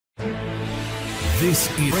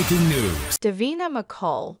This is breaking news. Davina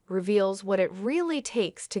McCall reveals what it really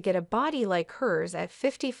takes to get a body like hers at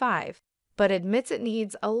 55, but admits it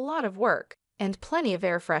needs a lot of work and plenty of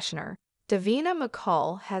air freshener. Davina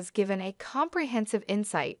McCall has given a comprehensive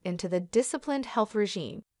insight into the disciplined health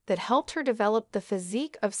regime that helped her develop the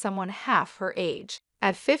physique of someone half her age.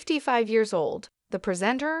 At 55 years old, the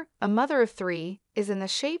presenter, a mother of 3, is in the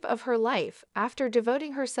shape of her life after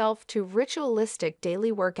devoting herself to ritualistic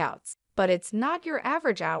daily workouts. But it's not your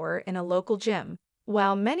average hour in a local gym.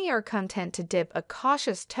 While many are content to dip a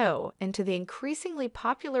cautious toe into the increasingly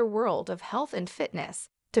popular world of health and fitness,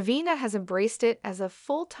 Davina has embraced it as a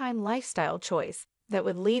full-time lifestyle choice that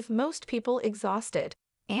would leave most people exhausted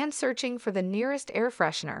and searching for the nearest air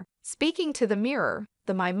freshener. Speaking to the Mirror,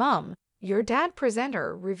 the My Mom, Your Dad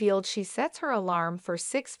presenter revealed she sets her alarm for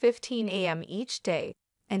 6:15 a.m. each day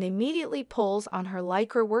and immediately pulls on her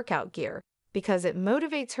Lycra workout gear because it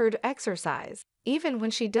motivates her to exercise, even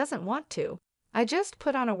when she doesn't want to. "I just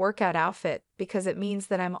put on a workout outfit because it means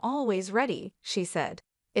that I'm always ready," she said.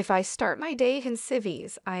 "If I start my day in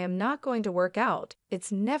civvies, I am not going to work out.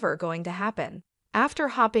 It's never going to happen." After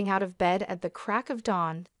hopping out of bed at the crack of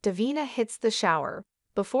dawn, Davina hits the shower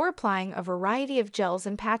before applying a variety of gels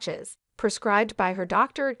and patches prescribed by her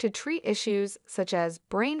doctor to treat issues such as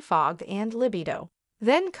brain fog and libido.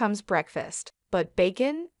 Then comes breakfast, but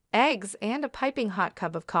bacon, eggs, and a piping hot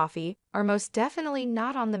cup of coffee are most definitely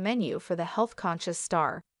not on the menu for the health-conscious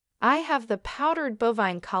star. "I have the powdered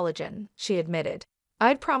bovine collagen," she admitted.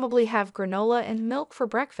 "I'd probably have granola and milk for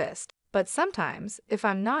breakfast, but sometimes, if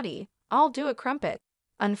I'm naughty, I'll do a crumpet."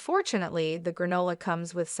 Unfortunately, the granola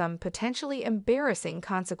comes with some potentially embarrassing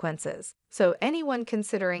consequences, so anyone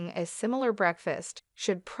considering a similar breakfast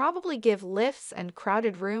should probably give lifts and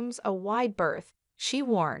crowded rooms a wide berth, she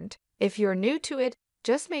warned. "If you're new to it,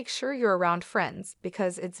 just make sure you're around friends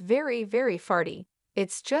because it's very, very farty.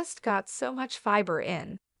 It's just got so much fiber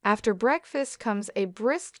in." After breakfast comes a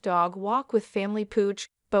brisk dog walk with family pooch,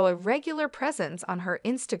 a regular presence on her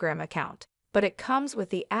Instagram account, but it comes with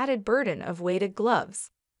the added burden of weighted gloves.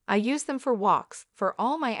 "I use them for walks, for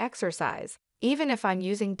all my exercise. Even if I'm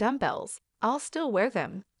using dumbbells, I'll still wear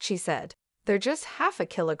them," she said. "They're just half a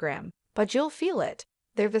kilogram, but you'll feel it.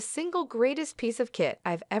 They're the single greatest piece of kit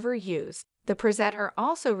I've ever used." The presenter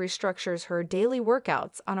also restructures her daily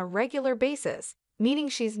workouts on a regular basis, meaning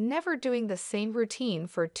she's never doing the same routine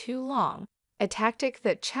for too long, a tactic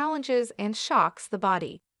that challenges and shocks the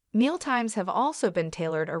body. Mealtimes have also been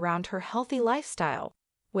tailored around her healthy lifestyle,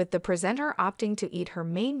 with the presenter opting to eat her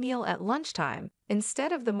main meal at lunchtime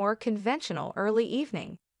instead of the more conventional early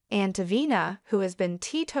evening. And Davina, who has been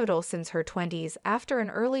teetotal since her 20s after an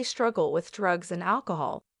early struggle with drugs and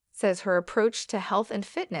alcohol, says her approach to health and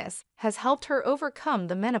fitness has helped her overcome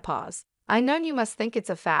the menopause. "I know you must think it's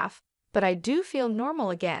a faff, but I do feel normal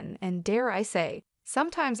again, and dare I say,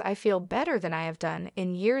 sometimes I feel better than I have done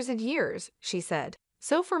in years and years," she said.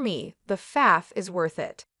 "So for me, the faff is worth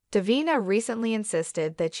it." Davina recently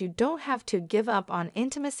insisted that you don't have to give up on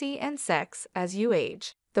intimacy and sex as you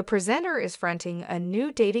age. The presenter is fronting a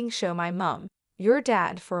new dating show, My Mom, Your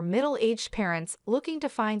Dad, for middle-aged parents looking to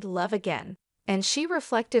find love again. And she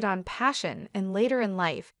reflected on passion and later in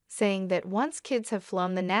life, saying that once kids have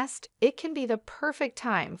flown the nest, it can be the perfect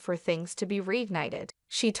time for things to be reignited.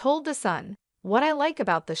 She told The Sun, "What I like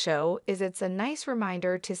about the show is it's a nice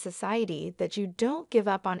reminder to society that you don't give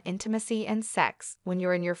up on intimacy and sex when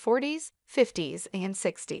you're in your 40s, 50s, and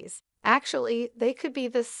 60s. Actually, they could be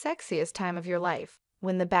the sexiest time of your life.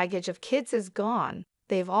 When the baggage of kids is gone,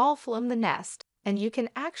 they've all flown the nest, and you can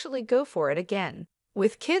actually go for it again.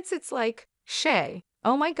 With kids, it's like, Shay,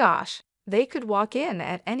 oh my gosh, they could walk in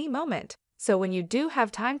at any moment. So when you do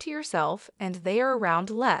have time to yourself and they are around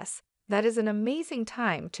less, that is an amazing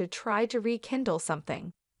time to try to rekindle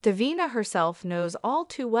something." Davina herself knows all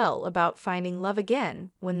too well about finding love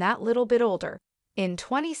again when that little bit older. In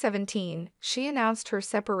 2017, she announced her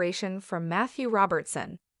separation from Matthew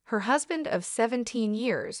Robertson, her husband of 17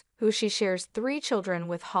 years, who she shares 3 children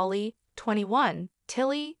with: Holly, 21,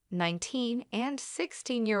 Tilly, 19, and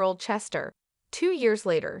 16-year-old Chester. 2 years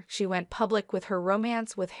later, she went public with her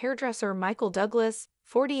romance with hairdresser Michael Douglas,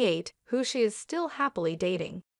 48, who she is still happily dating.